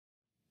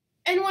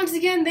And once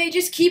again, they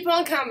just keep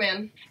on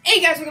coming.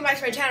 Hey guys, welcome back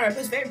to my channel where I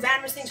post very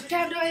random things which I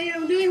have no idea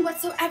what I'm doing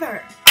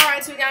whatsoever.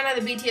 Alright, so we got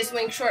another BTS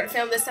Wing short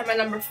film, this time at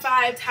number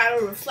 5,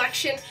 titled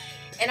Reflection.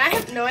 And I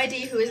have no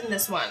idea who is in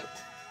this one.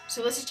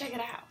 So let's just check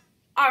it out.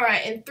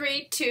 Alright, in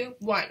 3, 2,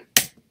 1.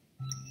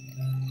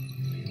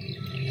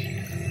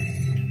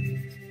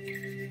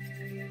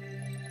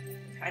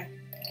 Okay.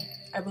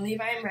 I believe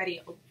I am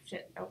ready. Oh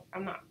shit, no,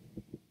 I'm not.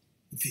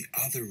 The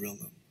other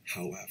realm,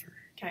 however,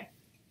 Okay.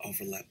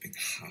 overlapping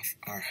half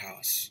our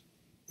house,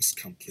 was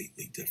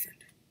completely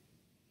different.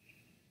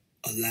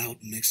 A loud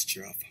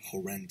mixture of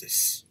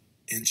horrendous,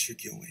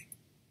 intriguing,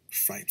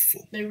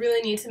 frightful. They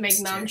really need to make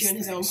Namjoon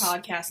his own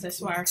podcast, I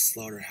swear.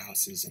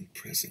 Slaughterhouses and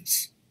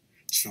prisons,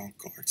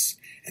 junkyards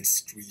and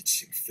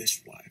screeching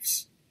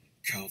fishwives,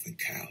 calving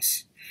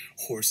cows,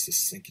 horses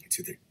sinking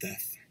to their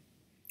death,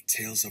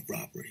 tales of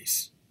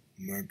robberies,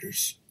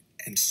 murders,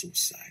 and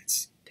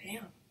suicides.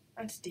 Damn,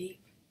 that's deep.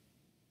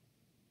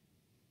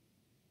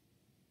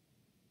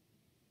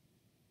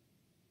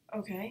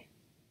 Okay,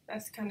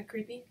 that's kind of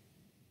creepy.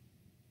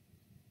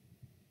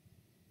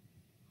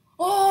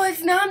 Oh,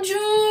 it's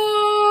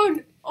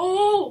Namjoon!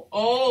 Oh,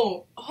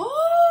 oh,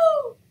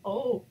 oh,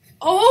 oh,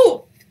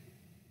 oh!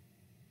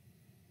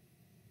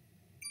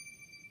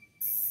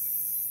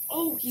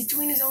 Oh, he's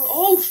doing his own.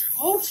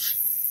 Oh,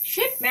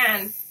 shit,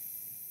 man.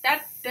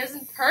 That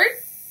doesn't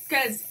hurt,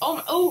 cause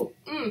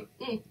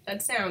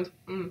that sound.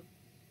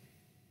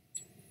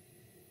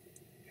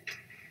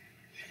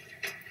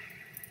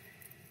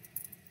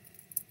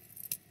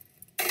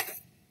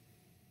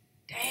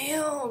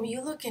 Damn,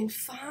 you looking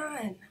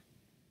fun.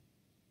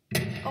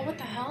 Oh, what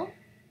the hell?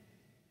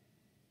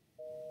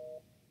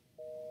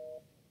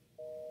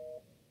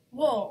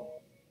 Whoa.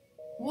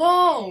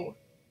 Whoa.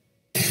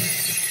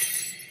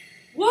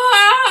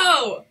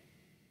 Whoa!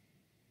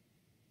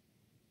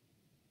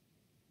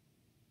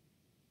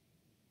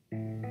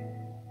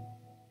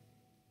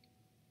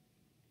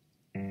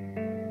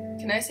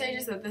 Can I say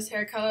just that this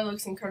hair color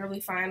looks incredibly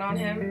fine on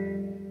him?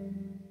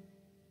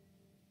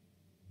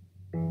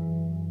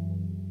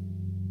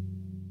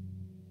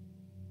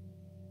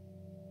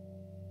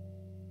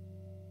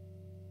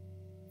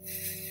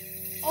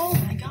 Oh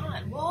my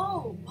god,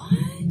 whoa, what?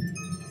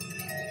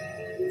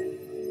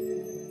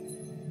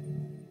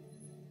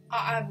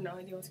 I have no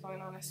idea what's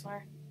going on, I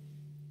swear.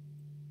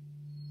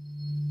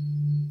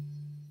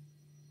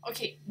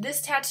 Okay,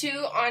 this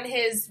tattoo on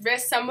his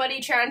wrist,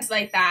 somebody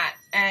translate that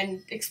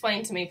and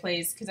explain to me,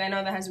 please, because I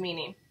know that has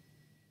meaning.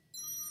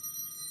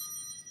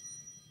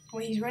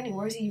 Wait, he's running.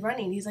 Where is he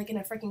running? He's like in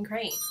a freaking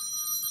crate.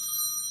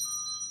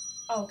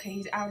 Oh, okay,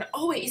 he's out.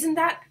 Oh, wait, isn't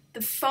that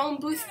the phone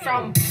booth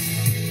from...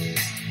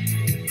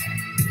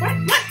 What?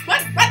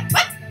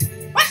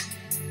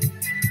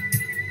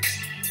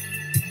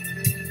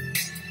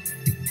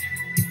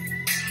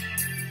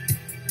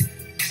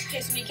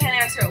 Okay, so you can't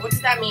answer it. What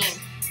does that mean?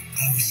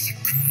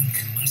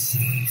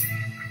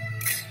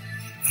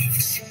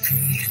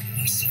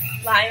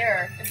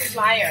 Liar. It says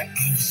liar.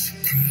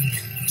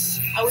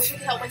 I wish I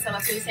could help myself.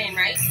 That's what he's saying,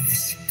 right?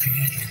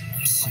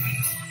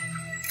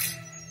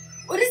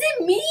 What does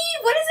it mean?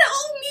 What does it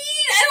all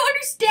mean? I don't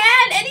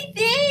understand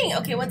anything.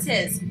 Okay, what's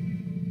his?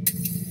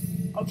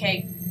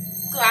 Okay,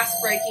 glass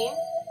breaking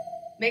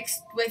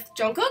mixed with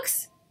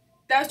Jungkook's?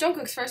 That was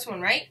Jungkook's first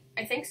one, right?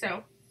 I think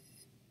so.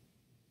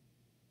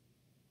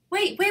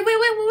 Wait, but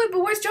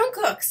where's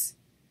Jungkook's?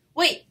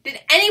 Wait,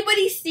 did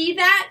anybody see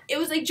that? It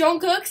was like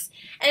Jungkook's,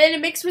 and then it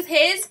mixed with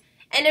his,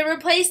 and it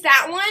replaced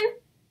that one?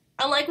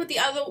 Unlike with the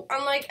other,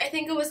 I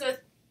think it was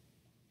with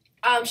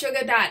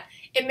Suga that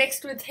it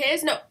mixed with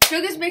his. No,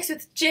 Suga's mixed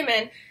with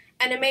Jimin,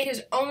 and it made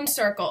his own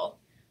circle.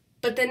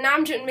 But then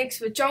Namjoon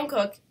mixed with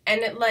Jungkook,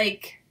 and it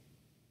like...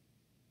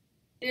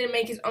 It didn't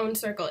make his own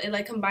circle. It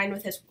like combined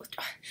with his.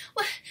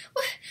 What?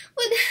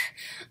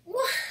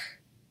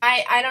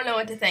 I don't know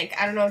what to think.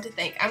 I don't know what to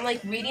think. I'm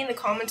like reading the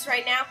comments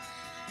right now,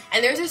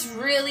 and there's this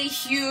really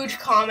huge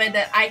comment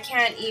that I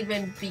can't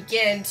even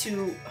begin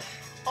to.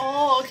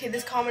 Oh, okay.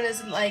 This comment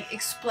is like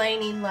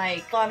explaining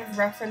like a lot of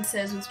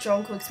references with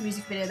Jungkook's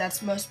music video.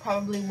 That's most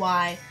probably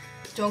why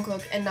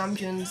Jungkook and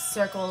Namjoon's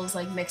circles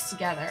like mixed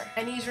together.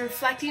 And he's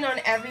reflecting on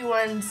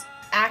everyone's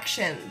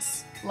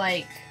actions,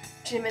 like.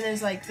 Jimin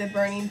is like the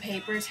burning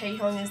papers,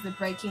 Taehyung is the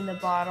breaking the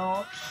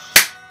bottle.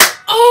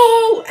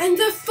 Oh, and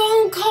the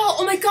phone call!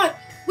 Oh my god,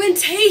 when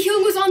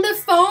Taehyung was on the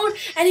phone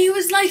and he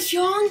was like,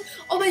 Hyung,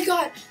 oh my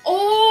god,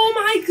 oh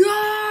my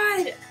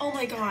god, oh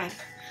my god.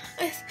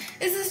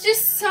 This is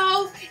just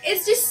so,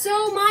 it's just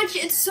so much,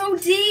 it's so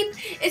deep,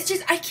 it's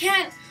just, I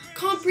can't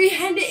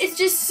comprehend it, it's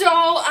just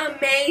so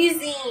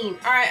amazing.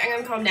 Alright, I'm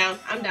gonna calm down,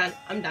 I'm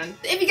done.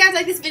 If you guys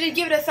like this video,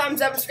 give it a thumbs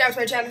up and subscribe to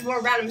my channel for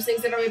more random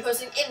things that I'll be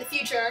posting in the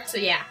future. So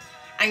yeah,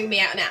 I'm gonna be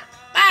out now.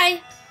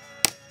 Bye!